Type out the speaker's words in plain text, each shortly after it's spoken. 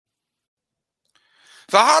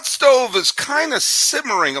The hot stove is kind of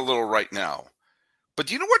simmering a little right now. But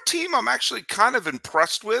do you know what team I'm actually kind of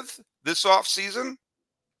impressed with this offseason?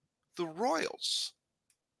 The Royals.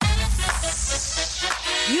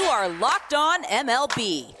 You are Locked On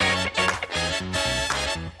MLB.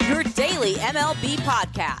 Your daily MLB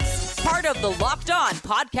podcast. Part of the Locked On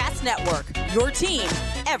Podcast Network. Your team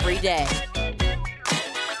every day.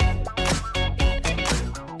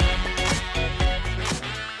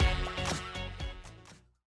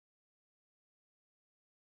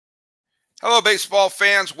 Hello, baseball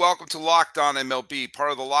fans. Welcome to Locked On MLB, part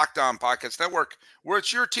of the Locked On Podcast Network, where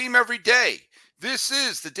it's your team every day. This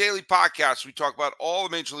is the daily podcast. We talk about all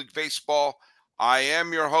of Major League Baseball. I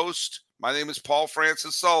am your host. My name is Paul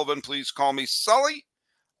Francis Sullivan. Please call me Sully.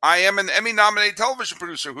 I am an Emmy-nominated television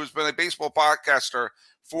producer who's been a baseball podcaster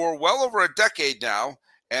for well over a decade now,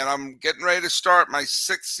 and I'm getting ready to start my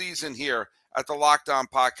sixth season here at the Locked On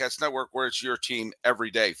Podcast Network, where it's your team every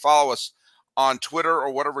day. Follow us on Twitter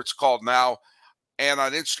or whatever it's called now, and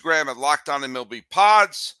on Instagram at Locked On MLB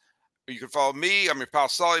Pods. You can follow me. I'm your pal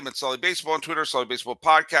Sully. I'm at Sully Baseball on Twitter, Sully Baseball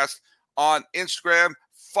Podcast on Instagram.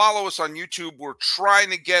 Follow us on YouTube. We're trying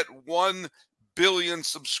to get 1 billion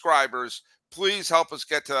subscribers. Please help us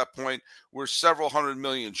get to that point. We're several hundred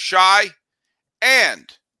million shy.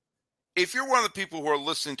 And if you're one of the people who are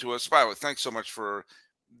listening to us, by the way, thanks so much for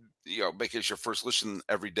making us your first listen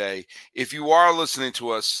every day. If you are listening to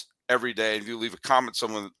us every day, if you leave a comment,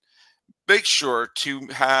 someone make sure to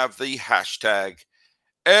have the hashtag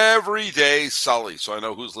Everyday Sully, so I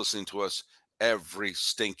know who's listening to us every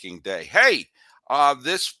stinking day. Hey,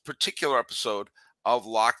 this particular episode of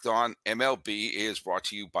Locked On MLB is brought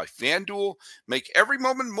to you by FanDuel. Make every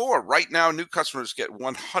moment more. Right now, new customers get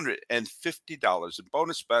 $150 in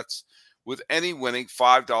bonus bets with any winning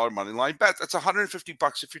 $5 moneyline bet. That's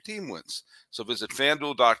 $150 if your team wins. So visit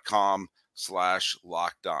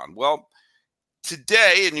FanDuel.com/LockedOn. Well,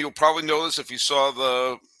 today, and you'll probably know this if you saw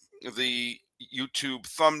the YouTube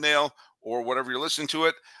thumbnail or whatever you're listening to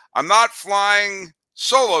it, I'm not flying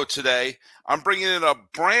solo today. I'm bringing in a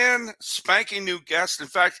brand spanking new guest. In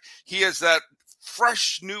fact, he has that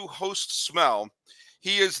fresh new host smell.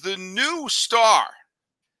 He is the new star,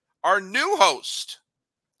 our new host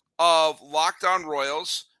of Locked On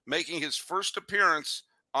Royals, making his first appearance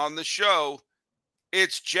on the show.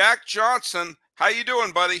 It's Jack Johnson. How you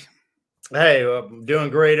doing, buddy? Hey, I'm doing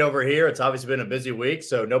great over here. It's obviously been a busy week,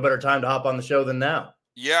 so no better time to hop on the show than now.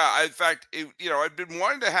 Yeah, in fact, I've been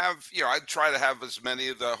wanting to have, I try to have as many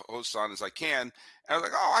of the hosts on as I can. And I was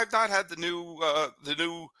like, oh, I've not had the new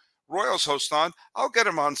Royals host on. I'll get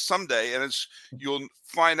him on someday. And as you'll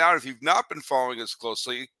find out if you've not been following us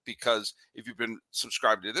closely, because if you've been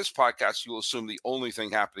subscribed to this podcast, you'll assume the only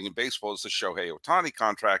thing happening in baseball is the Shohei Ohtani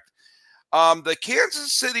contract. The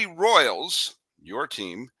Kansas City Royals, your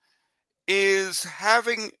team, is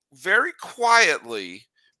having very quietly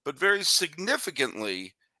but very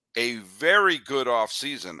significantly a very good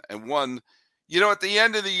offseason. And one, at the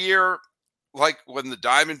end of the year, like when the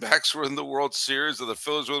Diamondbacks were in the World Series or the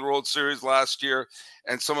Phillies were in the World Series last year,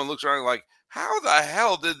 and someone looks around like, how the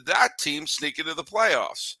hell did that team sneak into the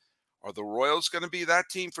playoffs? Are the Royals going to be that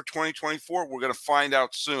team for 2024? We're going to find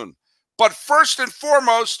out soon. But first and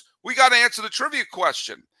foremost, we got to answer the trivia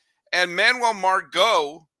question. And Manuel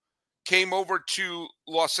Margot came over to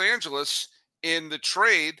Los Angeles in the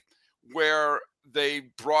trade where they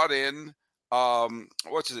brought in the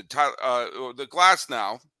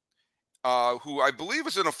Glasnow, who I believe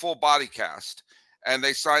is in a full body cast, and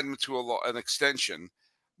they signed him to an extension.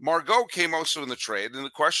 Margot came also in the trade, and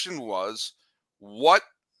the question was, what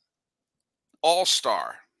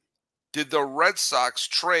all-star did the Red Sox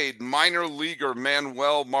trade minor leaguer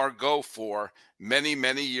Manuel Margot for many,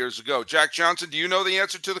 many years ago? Jack Johnson, do you know the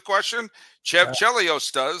answer to the question? Chev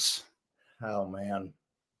Chelios does. Oh, man.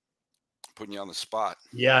 Putting you on the spot.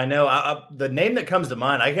 Yeah, I know. The name that comes to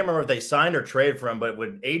mind, I can't remember if they signed or traded for him, but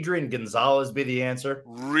would Adrian Gonzalez be the answer?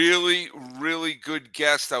 Really, really good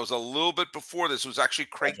guess. That was a little bit before this. It was actually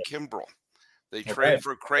Craig Kimbrell. They traded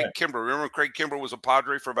for Craig Kimbrell. Remember Craig Kimbrell was a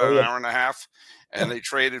Padre for about an hour and a half, and they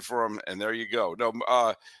traded for him, and there you go. No,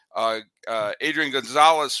 Adrian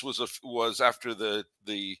Gonzalez was after the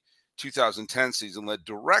 2010 season, led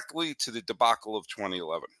directly to the debacle of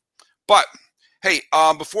 2011. But hey,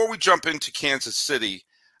 before we jump into Kansas City,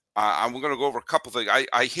 I'm going to go over a couple things.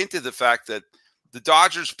 I hinted the fact that the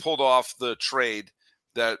Dodgers pulled off the trade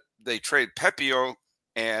that they trade Pepio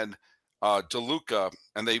and DeLuca,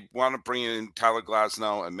 and they want to bring in Tyler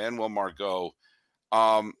Glasnow and Manuel Margot.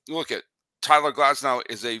 Look at Tyler Glasnow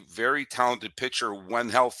is a very talented pitcher when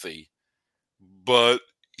healthy, but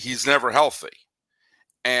he's never healthy.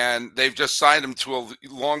 and they've just signed him to a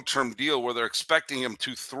long-term deal where they're expecting him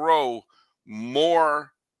to throw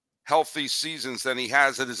more healthy seasons than he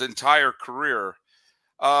has in his entire career.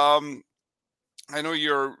 I know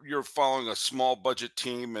you're following a small budget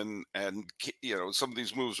team, and some of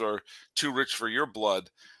these moves are too rich for your blood.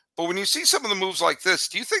 But when you see some of the moves like this,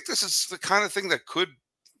 do you think this is the kind of thing that could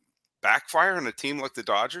backfire on a team like the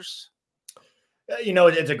Dodgers?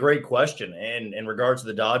 It's a great question in regards to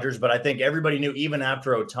the Dodgers, but I think everybody knew even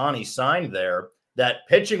after Ohtani signed there that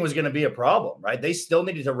pitching was going to be a problem, right? They still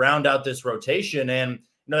needed to round out this rotation, and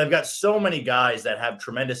they've got so many guys that have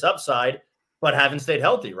tremendous upside but haven't stayed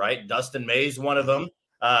healthy, right? Dustin May's one of them.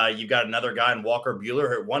 You've got another guy in Walker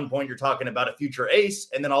Buehler. At one point, you're talking about a future ace,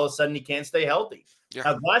 and then all of a sudden he can't stay healthy.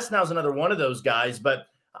 Yeah. Glasnow's another one of those guys, but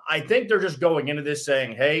I think they're just going into this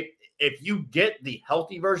saying, hey, if you get the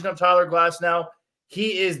healthy version of Tyler Glasnow,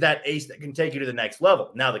 he is that ace that can take you to the next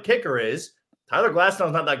level. Now, the kicker is Tyler Glasnow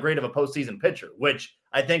is not that great of a postseason pitcher, which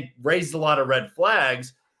I think raised a lot of red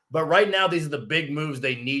flags. But right now, these are the big moves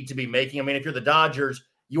they need to be making. I mean, if you're the Dodgers,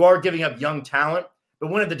 you are giving up young talent, but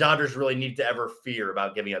when did the Dodgers really need to ever fear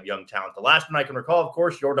about giving up young talent? The last one I can recall, of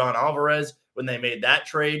course, Yordan Alvarez, when they made that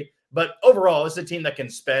trade. But overall, it's a team that can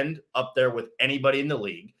spend up there with anybody in the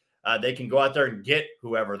league. They can go out there and get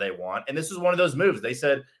whoever they want. And this is one of those moves. They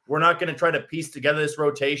said, we're not going to try to piece together this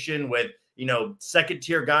rotation with,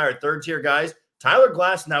 second-tier guy or third-tier guys. Tyler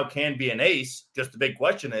Glasnow can be an ace. Just the big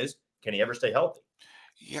question is, can he ever stay healthy?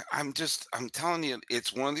 Yeah, I'm telling you,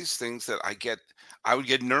 it's one of these things that I would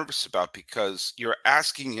get nervous about because you're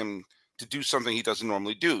asking him to do something he doesn't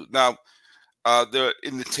normally do. Now,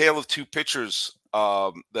 in the tale of two pitchers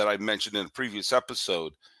that I mentioned in a previous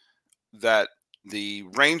episode, that the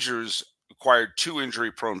Rangers acquired two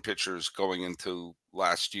injury-prone pitchers going into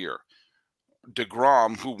last year.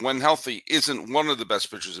 DeGrom, who when healthy isn't one of the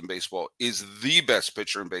best pitchers in baseball, is the best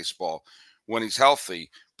pitcher in baseball when he's healthy.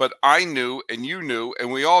 But I knew, and you knew,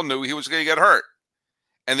 and we all knew he was going to get hurt.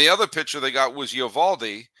 And the other pitcher they got was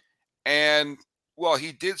Eovaldi. And, well,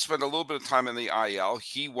 he did spend a little bit of time in the IL.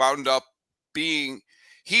 He wound up doing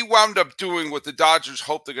what the Dodgers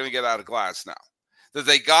hope they're going to get out of Glasnow. That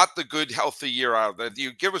they got the good, healthy year out of that.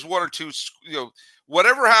 You give us one or two,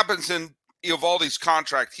 whatever happens in Eovaldi's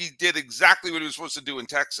contract, he did exactly what he was supposed to do in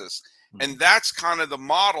Texas. Mm-hmm. And that's kind of the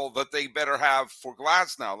model that they better have for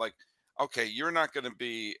Glasnow. Like, okay, you're not going to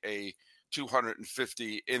be a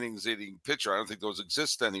 250 innings hitting pitcher. I don't think those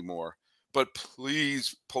exist anymore. But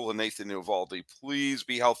please pull a Nathan Eovaldi. Please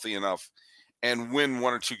be healthy enough and win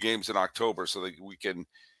one or two games in October so that we can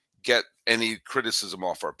get any criticism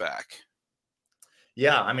off our back.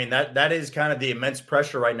 Yeah, I mean, that is kind of the immense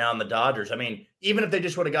pressure right now on the Dodgers. I mean, even if they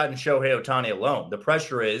just would have gotten Shohei Ohtani alone, the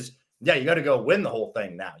pressure is, you got to go win the whole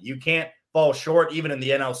thing now. You can't fall short even in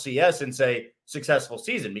the NLCS and say successful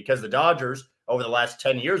season, because the Dodgers over the last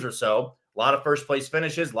 10 years or so, a lot of first place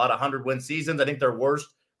finishes, a lot of 100-win seasons. I think their worst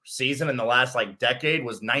season in the last decade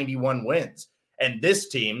was 91 wins. And this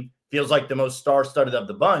team feels like the most star-studded of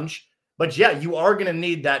the bunch. But yeah, you are going to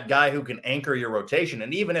need that guy who can anchor your rotation.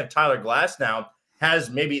 And even if Tyler Glasnow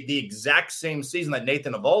has maybe the exact same season that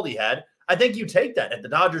Nathan Eovaldi had, I think you take that if the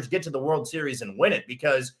Dodgers get to the World Series and win it,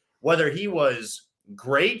 because whether he was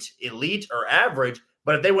great, elite, or average,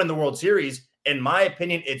 but if they win the World Series, in my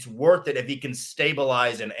opinion, it's worth it if he can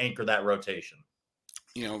stabilize and anchor that rotation.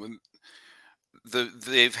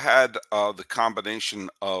 They've had the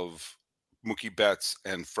combination of Mookie Betts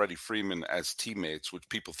and Freddie Freeman as teammates, which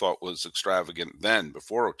people thought was extravagant then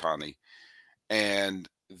before Ohtani. And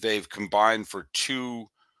they've combined for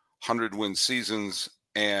 200-win seasons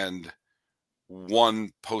and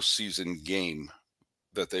one postseason game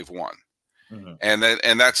that they've won. Mm-hmm.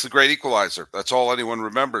 And that's the great equalizer. That's all anyone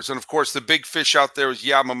remembers. And, of course, the big fish out there is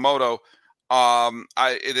Yamamoto.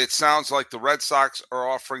 It sounds like the Red Sox are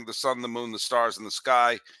offering the sun, the moon, the stars, and the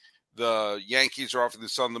sky. The Yankees are offering the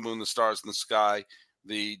sun, the moon, the stars, and the sky.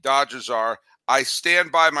 The Dodgers are. I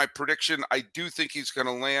stand by my prediction. I do think he's going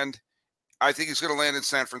to land. I think he's going to land in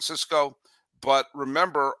San Francisco. But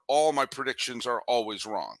remember, all my predictions are always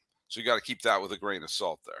wrong. So you got to keep that with a grain of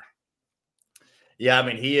salt there. Yeah, I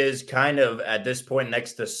mean, he is kind of at this point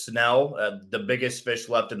next to Snell, the biggest fish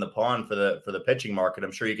left in the pond for the pitching market.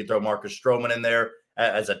 I'm sure you could throw Marcus Stroman in there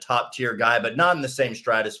as a top tier guy, but not in the same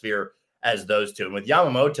stratosphere as those two. And with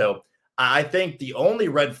Yamamoto, I think the only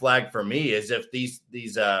red flag for me is if these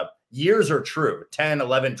years are true, 10,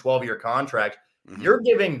 11, 12-year contract, mm-hmm. You're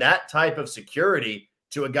giving that type of security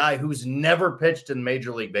to a guy who's never pitched in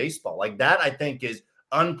Major League Baseball. Like that, I think, is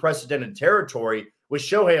unprecedented territory. With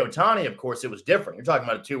Shohei Ohtani, of course, it was different. You're talking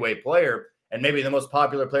about a two-way player and maybe the most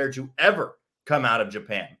popular player to ever come out of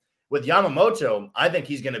Japan. with Yamamoto, I think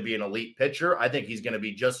he's going to be an elite pitcher. I think he's going to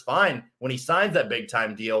be just fine when he signs that big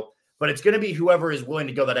time deal. But it's going to be whoever is willing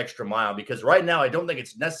to go that extra mile, because right now I don't think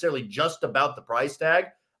it's necessarily just about the price tag.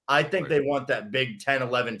 I think they want that big 10,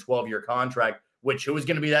 11, 12-year contract, which who is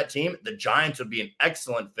going to be that team? The Giants would be an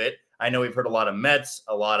excellent fit. I know we've heard a lot of Mets,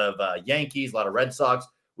 a lot of Yankees, a lot of Red Sox.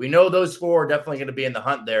 We know those four are definitely going to be in the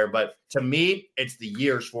hunt there. But to me, it's the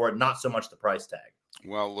years for it, not so much the price tag.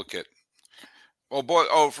 Well, look at –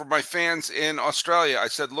 oh, for my fans in Australia, I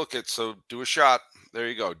said look it, so do a shot. There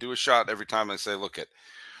you go. Do a shot every time I say look it.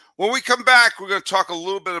 When we come back, we're going to talk a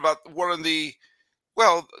little bit about one of the –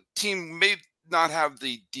 well, team may not have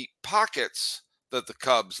the deep pockets that the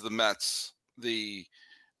Cubs, the Mets, the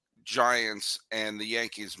Giants, and the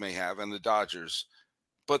Yankees may have, and the Dodgers.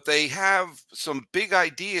 But they have some big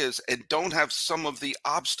ideas and don't have some of the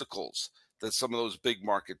obstacles that some of those big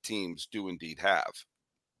market teams do indeed have.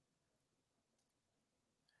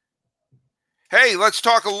 Hey, let's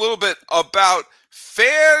talk a little bit about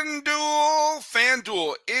FanDuel.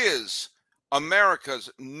 FanDuel is America's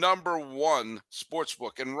 #1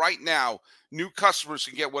 sportsbook. And right now, new customers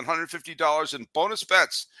can get $150 in bonus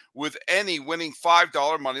bets with any winning $5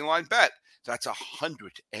 moneyline bet. That's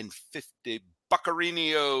 $150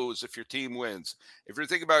 buccarinos if your team wins. If you're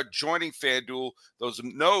thinking about joining FanDuel, there's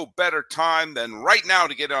no better time than right now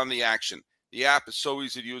to get on the action. The app is so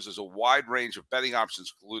easy to use. There's a wide range of betting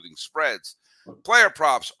options, including spreads, player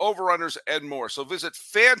props, over-unders, and more. So visit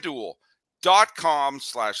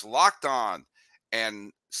FanDuel.com/lockedon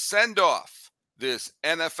and send off this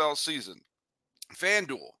NFL season.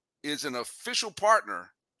 FanDuel is an official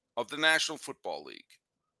partner of the National Football League.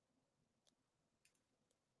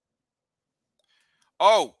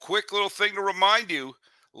 Oh, quick little thing to remind you,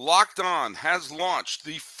 Locked On has launched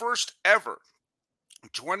the first ever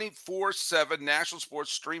 24/7 national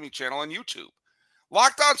sports streaming channel on YouTube.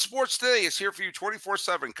 Locked On Sports Today is here for you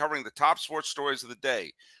 24/7, covering the top sports stories of the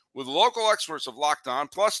day with local experts of Locked On,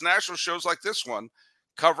 plus national shows like this one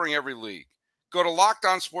covering every league. Go to Locked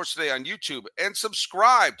On Sports Today on YouTube and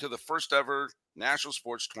subscribe to the first ever national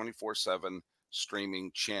sports 24/7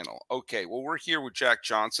 streaming channel. Okay, well, we're here with Jack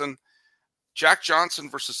Johnson. Jack Johnson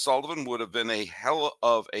versus Sullivan would have been a hell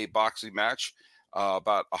of a boxing match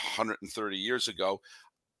about 130 years ago.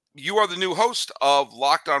 You are the new host of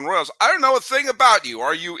Locked On Royals. I don't know a thing about you.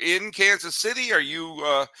 Are you in Kansas City? Are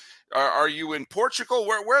you in Portugal?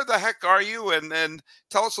 Where the heck are you? And then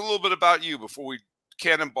tell us a little bit about you before we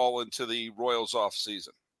cannonball into the Royals off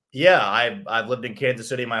season. Yeah, I've lived in Kansas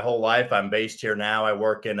City my whole life. I'm based here now. I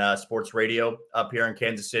work in sports radio up here in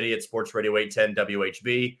Kansas City at Sports Radio 810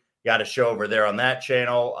 WHB. Got a show over there on that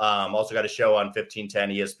channel. Also got a show on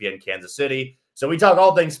 1510 ESPN Kansas City. So we talk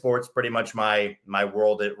all things sports. Pretty much my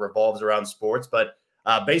world, it revolves around sports. But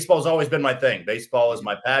baseball has always been my thing. Baseball is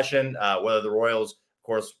my passion. Whether the Royals, of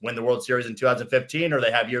course, win the World Series in 2015 or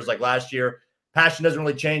they have years like last year, passion doesn't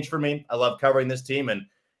really change for me. I love covering this team. And,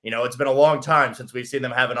 you know, it's been a long time since we've seen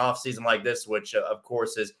them have an off season like this, which, of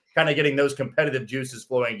course, is kind of getting those competitive juices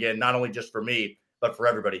flowing again, not only just for me, but for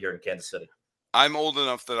everybody here in Kansas City. I'm old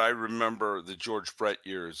enough that I remember the George Brett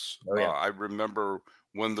years. Oh, yeah. I remember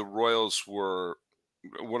when the Royals were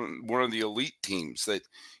one of the elite teams that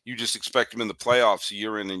you just expect them in the playoffs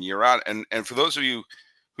year in and year out. And for those of you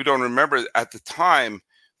who don't remember, at the time,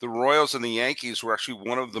 the Royals and the Yankees were actually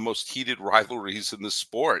one of the most heated rivalries in the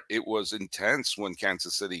sport. It was intense when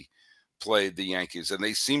Kansas City played the Yankees, and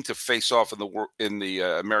they seemed to face off in the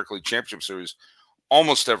American League Championship Series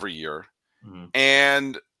almost every year. Mm-hmm.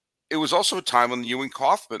 And it was also a time when Ewing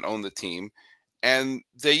Kauffman owned the team, and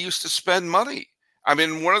they used to spend money. I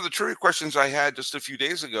mean, one of the trivia questions I had just a few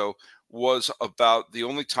days ago was about the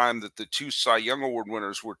only time that the two Cy Young Award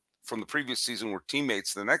winners were from the previous season were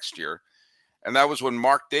teammates the next year, and that was when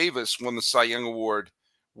Mark Davis won the Cy Young Award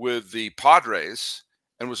with the Padres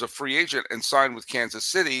and was a free agent and signed with Kansas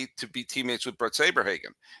City to be teammates with Brett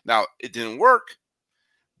Saberhagen. Now, it didn't work,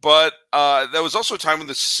 but there was also a time when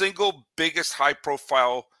the single biggest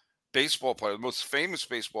high-profile baseball player, the most famous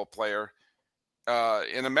baseball player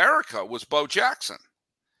in America, was Bo Jackson.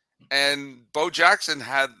 And Bo Jackson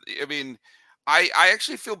had, I mean, I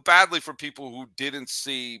actually feel badly for people who didn't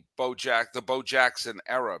see the Bo Jackson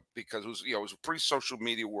era, because it was a pre-social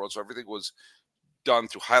media world, so everything was done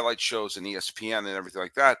through highlight shows and ESPN and everything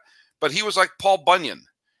like that. But he was like Paul Bunyan.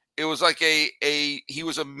 It was like he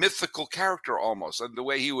was a mythical character almost, and the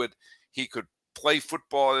way he could play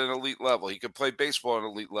football at an elite level. He could play baseball at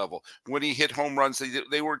an elite level. When he hit home runs,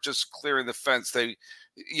 they weren't just clearing the fence. They,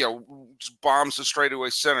 bombs the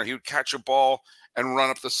straightaway center. He would catch a ball and run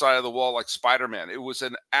up the side of the wall like Spider-Man. It was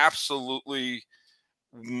an absolutely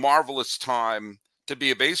marvelous time to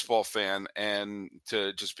be a baseball fan and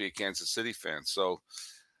to just be a Kansas City fan. So,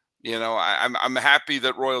 I'm happy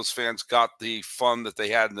that Royals fans got the fun that they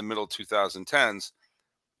had in the middle 2010s.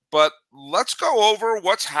 But let's go over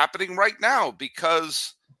what's happening right now,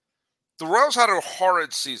 because the Royals had a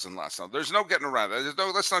horrid season last night. There's no getting around it.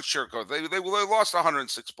 Let's not sugarcoat. They lost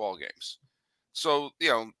 106 ball games. So,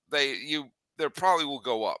 they probably will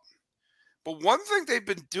go up. But one thing they've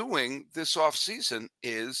been doing this offseason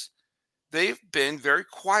is they've been very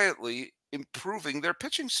quietly improving their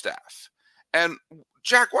pitching staff. And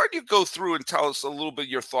Jack, why don't you go through and tell us a little bit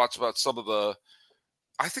your thoughts about some of the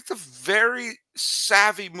very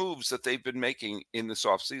savvy moves that they've been making in this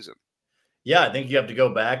offseason? Yeah, I think you have to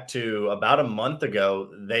go back to about a month ago.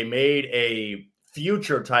 They made a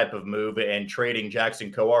future type of move and trading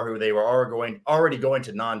Jackson Kowar, who they were already going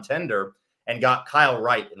to non-tender, and got Kyle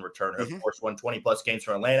Wright in return, who, of course, won 20-plus games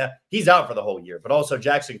for Atlanta. He's out for the whole year. But also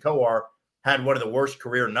Jackson Kowar had one of the worst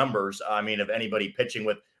career numbers, of anybody pitching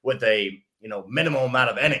with a minimal amount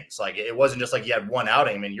of innings. Like, it wasn't just like he had one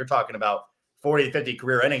outing. I mean, you're talking about 40 to 50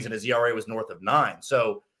 career innings, and his ERA was north of 9.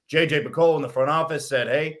 So J.J. Picollo in the front office said,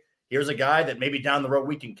 hey, here's a guy that maybe down the road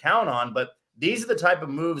we can count on. But these are the type of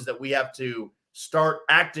moves that we have to start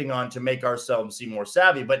acting on to make ourselves seem more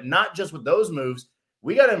savvy. But not just with those moves.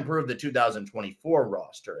 We got to improve the 2024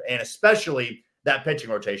 roster, and especially that pitching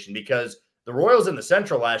rotation, because the Royals in the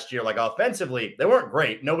Central last year, like, offensively, they weren't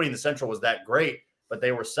great. Nobody in the Central was that great, but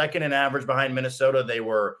they were second in average behind Minnesota. They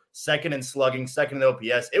were second in slugging, second in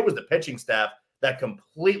OPS. It was the pitching staff that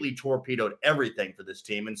completely torpedoed everything for this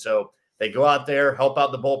team. And so they go out there, help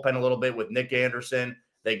out the bullpen a little bit with Nick Anderson.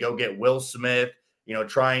 They go get Will Smith,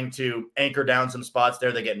 trying to anchor down some spots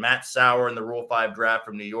there. They get Matt Sauer in the Rule 5 draft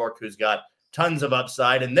from New York, who's got tons of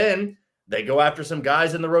upside. And then they go after some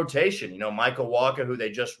guys in the rotation. Michael Wacha, who they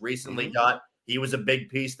just recently got. He was a big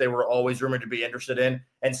piece they were always rumored to be interested in.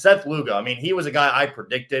 And Seth Lugo, I mean, he was a guy I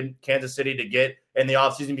predicted Kansas City to get in the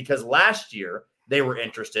offseason, because last year they were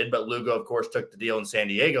interested, but Lugo, of course, took the deal in San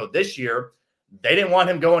Diego. This year, they didn't want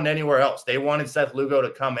him going anywhere else. They wanted Seth Lugo to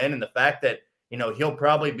come in, and the fact that, he'll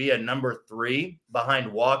probably be a number 3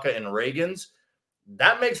 behind Wacha and Reagans,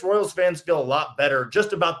 that makes Royals fans feel a lot better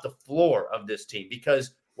just about the floor of this team,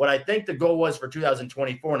 because what I think the goal was for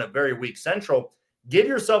 2024 in a very weak Central, give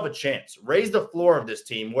yourself a chance. Raise the floor of this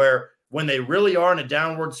team, where when they really are in a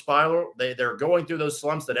downward spiral, they're going through those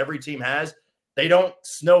slumps that every team has. They don't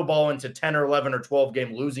snowball into 10 or 11 or 12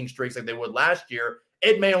 game losing streaks like they would last year.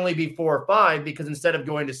 It may only be 4 or 5, because instead of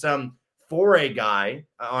going to some 4A guy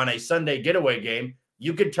on a Sunday getaway game,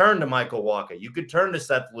 you could turn to Michael Wacha. You could turn to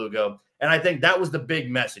Seth Lugo. And I think that was the big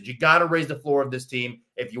message. You got to raise the floor of this team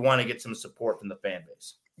if you want to get some support from the fan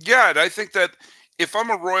base. Yeah, and I think that if I'm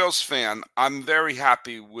a Royals fan, I'm very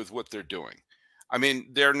happy with what they're doing. I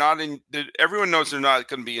mean, everyone knows they're not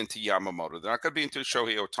going to be into Yamamoto. They're not going to be into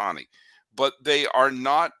Shohei Ohtani. But they are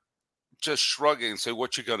not just shrugging and say,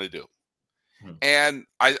 what you going to do? And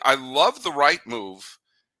I love the right move,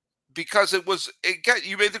 because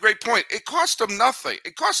you made the great point. It cost them nothing.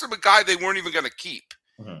 It cost them a guy they weren't even going to keep.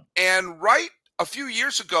 And Wright, a few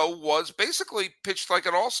years ago, was basically pitched like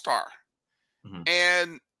an all-star.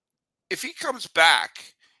 And if he comes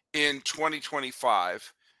back in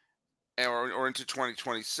 2025 or into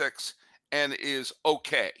 2026 and is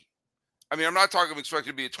okay, I mean, I'm not talking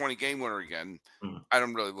expected to be a 20-game winner again. I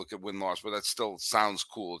don't really look at win-loss, but that still sounds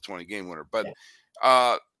cool, a 20-game winner. But,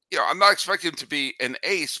 I'm not expecting him to be an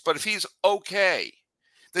ace. But if he's okay,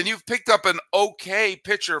 then you've picked up an okay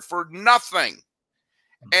pitcher for nothing.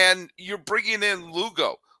 And you're bringing in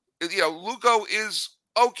Lugo. Lugo is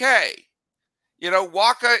okay.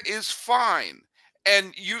 Wacha is fine.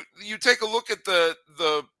 And you take a look at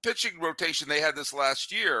the pitching rotation they had this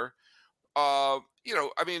last year. I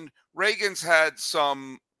mean, Reagan's had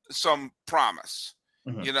some promise,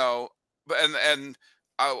 and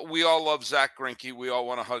we all love Zach Greinke. We all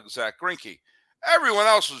want to hug Zach Greinke. Everyone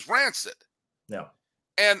else was rancid. Yeah.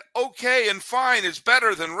 And okay and fine is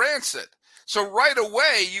better than rancid. So right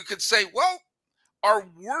away you could say, well, our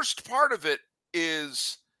worst part of it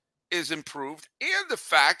is improved, and the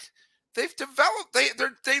fact they've developed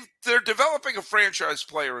they're developing a franchise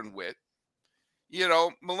player in Witt.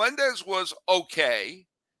 Melendez was okay.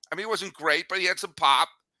 I mean, he wasn't great, but he had some pop.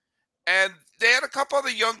 And they had a couple other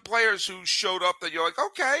young players who showed up that you're like,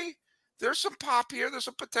 okay, there's some pop here. There's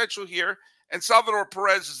some potential here. And Salvador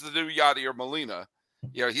Perez is the new Yadier Molina.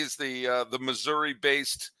 He's the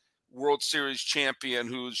Missouri-based World Series champion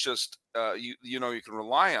who's just, you can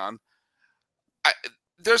rely on.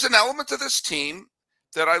 There's an element to this team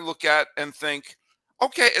that I look at and think,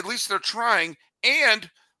 okay, at least they're trying. And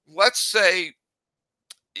let's say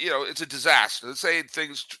it's a disaster. Let's say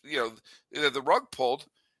things, the rug pulled.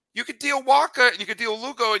 You could deal Waka and you could deal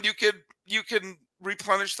Lugo and you can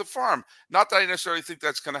replenish the farm. Not that I necessarily think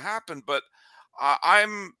that's going to happen, but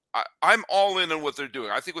I'm all in on what they're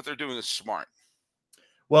doing. I think what they're doing is smart.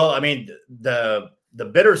 Well, I mean, the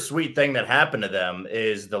bittersweet thing that happened to them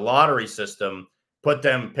is the lottery system put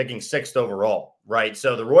them picking 6th overall, right?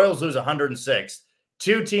 So the Royals lose 106.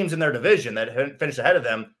 2 teams in their division that finished ahead of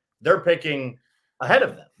them, they're picking ahead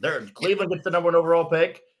of them. Cleveland gets the number 1 overall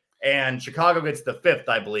pick, and Chicago gets the 5th,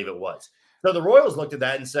 I believe it was. So the Royals looked at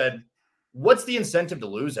that and said, what's the incentive to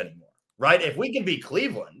lose anymore, right? If we can beat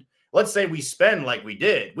Cleveland, let's say we spend like we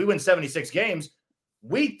did, we win 76 games,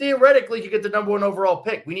 we theoretically could get the number 1 overall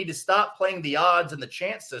pick. We need to stop playing the odds and the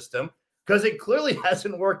chance system because it clearly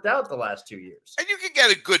hasn't worked out the last 2 years. And you can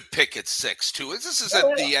get a good pick at 6 too. This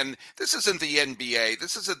isn't This isn't the NBA.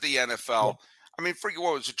 This isn't the NFL. Yeah. I mean,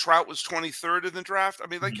 what was it? Trout was 23rd in the draft. I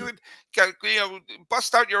mean, like you would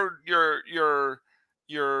bust out your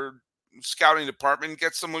scouting department and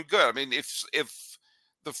get someone good. I mean, if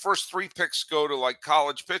the first 3 picks go to like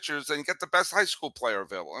college pitchers, then get the best high school player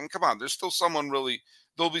available. I mean, come on, there's still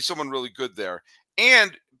there'll be someone really good there.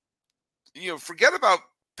 And, forget about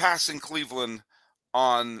passing Cleveland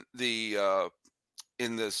on the,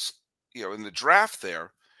 in the draft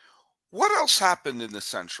there. What else happened in the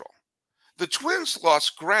Central? The Twins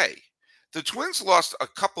lost Gray. The Twins lost a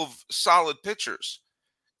couple of solid pitchers.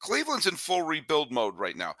 Cleveland's in full rebuild mode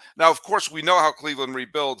right now. Now, of course, we know how Cleveland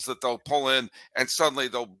rebuilds, that they'll pull in and suddenly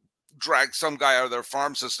they'll drag some guy out of their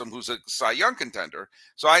farm system who's a Cy Young contender.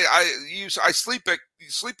 So I sleep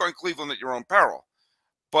on Cleveland at your own peril.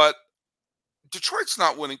 But Detroit's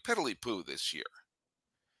not winning piddly-poo this year.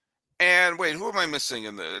 And wait, who am I missing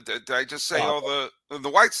in did I just say the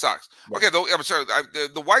White Sox? Okay, I'm sorry.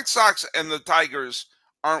 The White Sox and the Tigers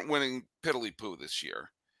aren't winning piddly-poo this year.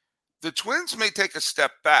 The Twins may take a step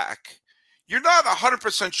back. You're not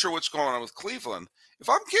 100% sure what's going on with Cleveland. If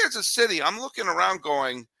I'm Kansas City, I'm looking around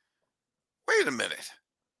going, wait a minute.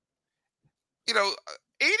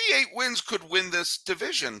 88 wins could win this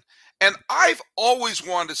division. And I've always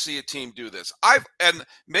wanted to see a team do this. And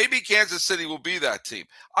maybe Kansas City will be that team.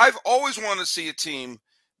 I've always wanted to see a team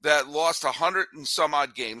that lost 100 and some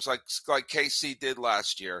odd games like KC did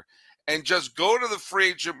last year and just go to the free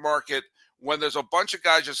agent market when there's a bunch of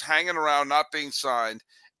guys just hanging around, not being signed,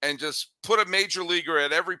 and just put a major leaguer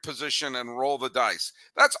at every position and roll the dice.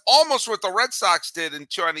 That's almost what the Red Sox did in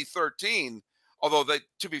 2013, although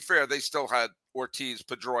to be fair, they still had Ortiz,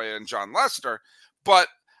 Pedroia, and John Lester. But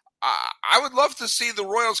I would love to see the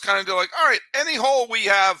Royals kind of do like, all right, any hole we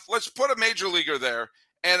have, let's put a major leaguer there.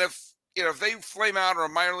 And if they flame out or a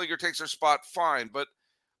minor leaguer takes their spot, fine. But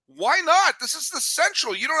why not? This is the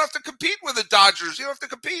Central. You don't have to compete with the Dodgers. You don't have to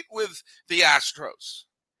compete with the Astros.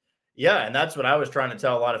 Yeah, and that's what I was trying to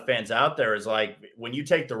tell a lot of fans out there is like when you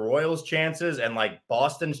take the Royals' chances and like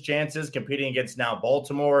Boston's chances competing against now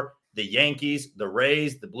Baltimore, the Yankees, the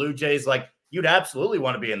Rays, the Blue Jays, like you'd absolutely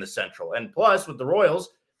want to be in the Central. And plus with the Royals,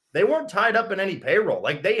 they weren't tied up in any payroll.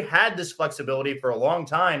 Like they had this flexibility for a long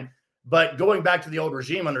time, but going back to the old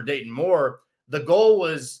regime under Dayton Moore, the goal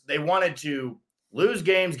was they wanted to lose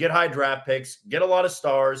games, get high draft picks, get a lot of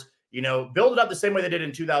stars, build it up the same way they did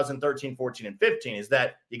in 2013, 14, and 15 is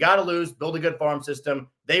that you got to lose, build a good farm system.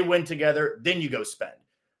 They win together, then you go spend.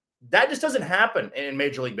 That just doesn't happen in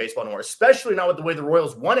Major League Baseball anymore, especially not with the way the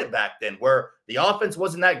Royals won it back then, where the offense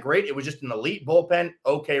wasn't that great. It was just an elite bullpen,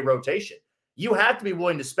 okay rotation. You have to be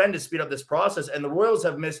willing to spend to speed up this process. And the Royals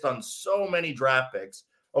have missed on so many draft picks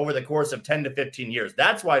over the course of 10 to 15 years.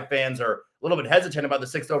 That's why fans are a little bit hesitant about the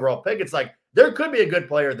 6th overall pick. It's like there could be a good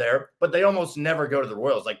player there, but they almost never go to the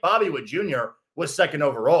Royals. Like Bobby Witt Jr. was 2nd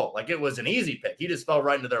overall. Like it was an easy pick. He just fell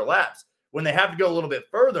right into their laps. When they have to go a little bit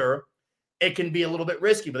further, it can be a little bit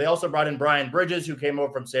risky. But they also brought in Brian Bridges, who came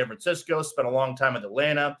over from San Francisco, spent a long time with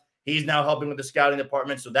Atlanta. He's now helping with the scouting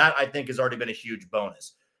department. So that, I think, has already been a huge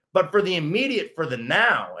bonus. But for the immediate, for the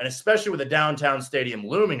now, and especially with the downtown stadium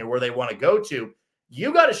looming or where they want to go to,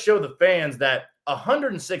 you got to show the fans that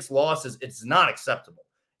 106 losses, it's not acceptable.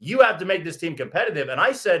 You have to make this team competitive. And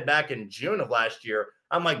I said back in June of last year,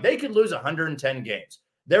 I'm like, they could lose 110 games.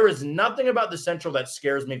 There is nothing about the Central that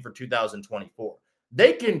scares me for 2024.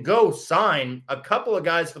 They can go sign a couple of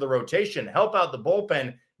guys for the rotation, help out the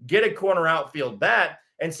bullpen, get a corner outfield bat,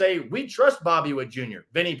 and say, we trust Bobby Witt Jr.,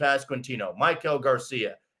 Vinny Pasquantino, Michael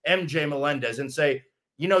Garcia, MJ Melendez, and say,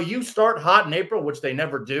 you start hot in April, which they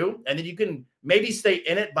never do, and then you can maybe stay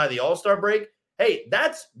in it by the All-Star break. Hey,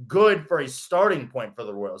 that's good for a starting point for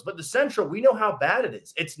the Royals. But the Central, we know how bad it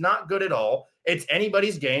is. It's not good at all. It's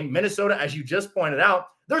anybody's game. Minnesota, as you just pointed out,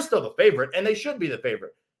 they're still the favorite, and they should be the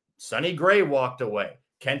favorite. Sonny Gray walked away.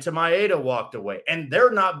 Kenta Maeda walked away. And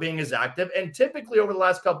they're not being as active. And typically over the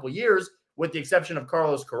last couple of years, with the exception of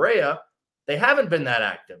Carlos Correa, they haven't been that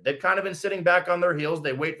active. They've kind of been sitting back on their heels.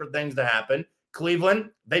 They wait for things to happen.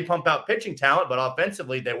 Cleveland, they pump out pitching talent, but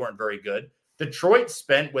offensively, they weren't very good. Detroit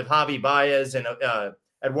spent with Javi Baez and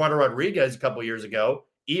Eduardo Rodriguez a couple years ago.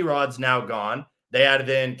 Erod's now gone. They added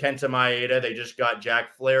in Kenta Maeda. They just got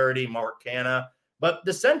Jack Flaherty, Mark Canha. But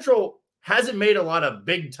the Central hasn't made a lot of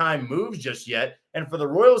big-time moves just yet. And for the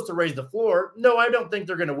Royals to raise the floor, no, I don't think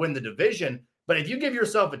they're going to win the division. But if you give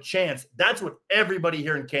yourself a chance, that's what everybody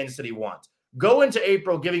here in Kansas City wants. Go into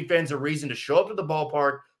April giving fans a reason to show up to the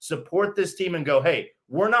ballpark, support this team, and go, hey,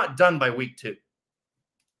 we're not done by week 2.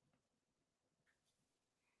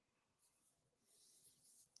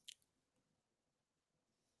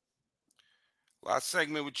 Last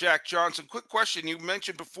segment with Jack Johnson. Quick question. You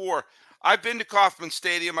mentioned before, I've been to Kauffman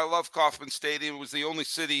Stadium. I love Kauffman Stadium. It was the only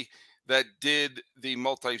city that did the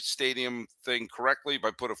multi-stadium thing correctly by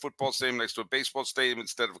put a football stadium next to a baseball stadium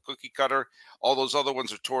instead of a cookie cutter. All those other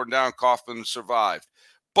ones are torn down. Kauffman survived.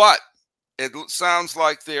 But it sounds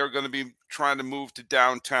like they are going to be trying to move to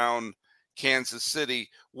downtown Kansas City.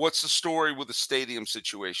 What's the story with the stadium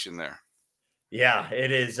situation there? Yeah,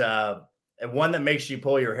 it is one that makes you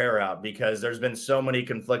pull your hair out because there's been so many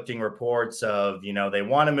conflicting reports of, they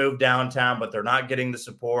want to move downtown, but they're not getting the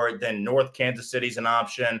support. Then North Kansas City's an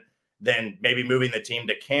option. Then maybe moving the team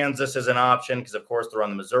to Kansas is an option because, of course, they're on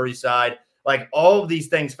the Missouri side. Like all of these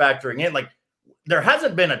things factoring in, like there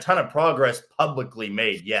hasn't been a ton of progress publicly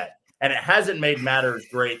made yet. And it hasn't made matters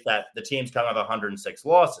great that the team's coming off 106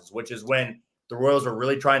 losses, which is when the Royals were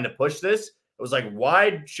really trying to push this. It was like,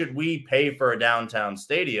 why should we pay for a downtown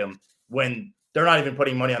stadium when they're not even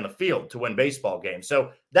putting money on the field to win baseball games?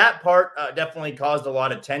 So that part definitely caused a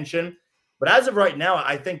lot of tension. But as of right now,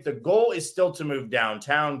 I think the goal is still to move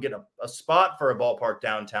downtown, get a spot for a ballpark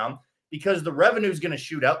downtown, because the revenue is going to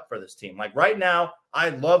shoot up for this team. Like right now, I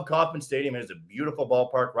love Kauffman Stadium. It is a beautiful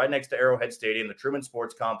ballpark right next to Arrowhead Stadium, the Truman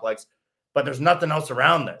Sports Complex. But there's nothing else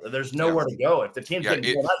around there. There's nowhere to go. If the team's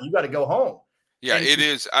getting blown out, you got to go home. Yeah, it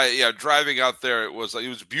is. Driving out there, it was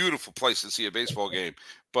a beautiful place to see a baseball game.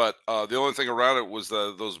 But the only thing around it was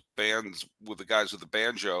those bands with the guys with the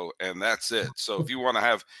banjo, and that's it. So if you want to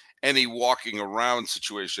have any walking around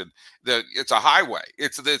situation, it's a highway.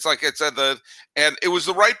 And it was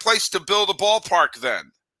the right place to build a ballpark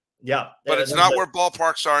then. Yeah, but it's not where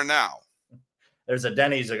ballparks are now. There's a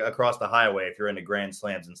Denny's across the highway if you're into Grand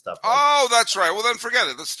Slams and stuff. That's right. Well, then forget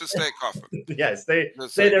it. Let's just stay at Kauffman. Yeah, stay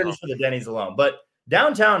there just for the Denny's alone. But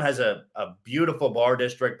downtown has a beautiful bar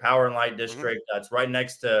district, Power and Light district. It's right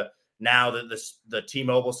next to now the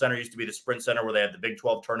T-Mobile Center used to be the Sprint Center where they had the Big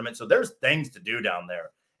 12 tournament. So there's things to do down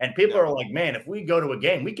there. And people are like, man, if we go to a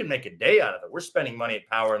game, we can make a day out of it. We're spending money at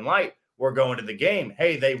Power and Light. We're going to the game.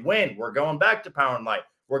 Hey, they win. We're going back to Power and Light.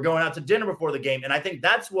 We're going out to dinner before the game. And I think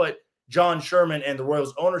that's what John Sherman and the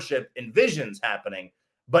Royals ownership envisions happening.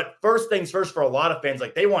 But first things first, for a lot of fans,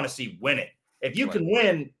 like they want to see winning. If you can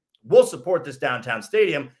win, we'll support this downtown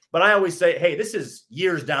stadium. But I always say, hey, this is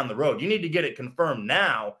years down the road. You need to get it confirmed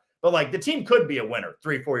now. But like the team could be a winner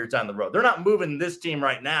 3-4 years down the road. They're not moving this team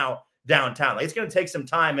right now downtown. Like it's going to take some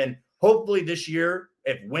time. And hopefully this year,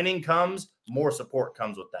 if winning comes, more support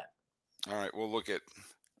comes with that. All right. Well,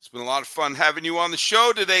 it's been a lot of fun having you on the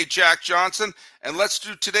show today, Jack Johnson. And let's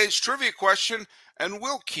do today's trivia question, and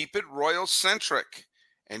we'll keep it Royals-centric.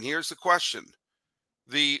 And here's the question.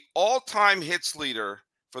 The all-time hits leader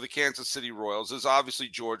for the Kansas City Royals is obviously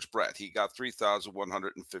George Brett. He got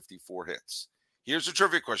 3,154 hits. Here's the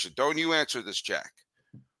trivia question. Don't you answer this, Jack.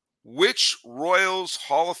 Which Royals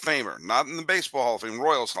Hall of Famer, not in the Baseball Hall of Fame,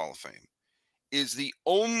 Royals Hall of Fame, is the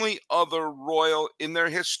only other Royal in their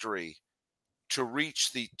history to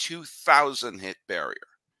reach the 2,000 hit barrier?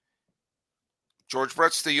 George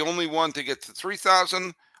Brett's the only one to get to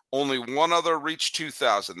 3,000. Only one other reached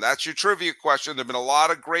 2,000. That's your trivia question. There have been a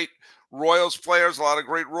lot of great Royals players, a lot of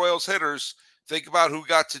great Royals hitters. Think about who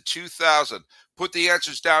got to 2,000. Put the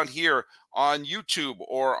answers down here on YouTube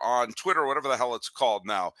or on Twitter, whatever the hell it's called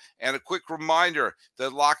now. And a quick reminder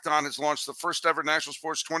that Locked On has launched the first ever National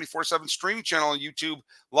Sports 24/7 streaming channel on YouTube.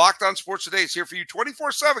 Locked On Sports Today is here for you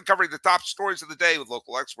 24/7, covering the top stories of the day with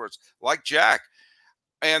local experts like Jack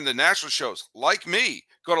and the national shows like me.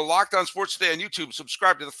 Go to Locked On Sports Today on YouTube.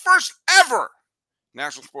 Subscribe to the first ever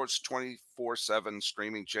National Sports 24/7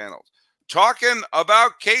 streaming channel. Talking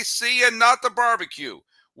about KC and not the barbecue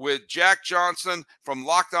with Jack Johnson from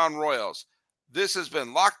Locked On Royals. This has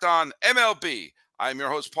been Locked On MLB. I'm your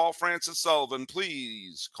host, Paul Francis Sullivan.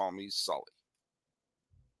 Please call me Sully.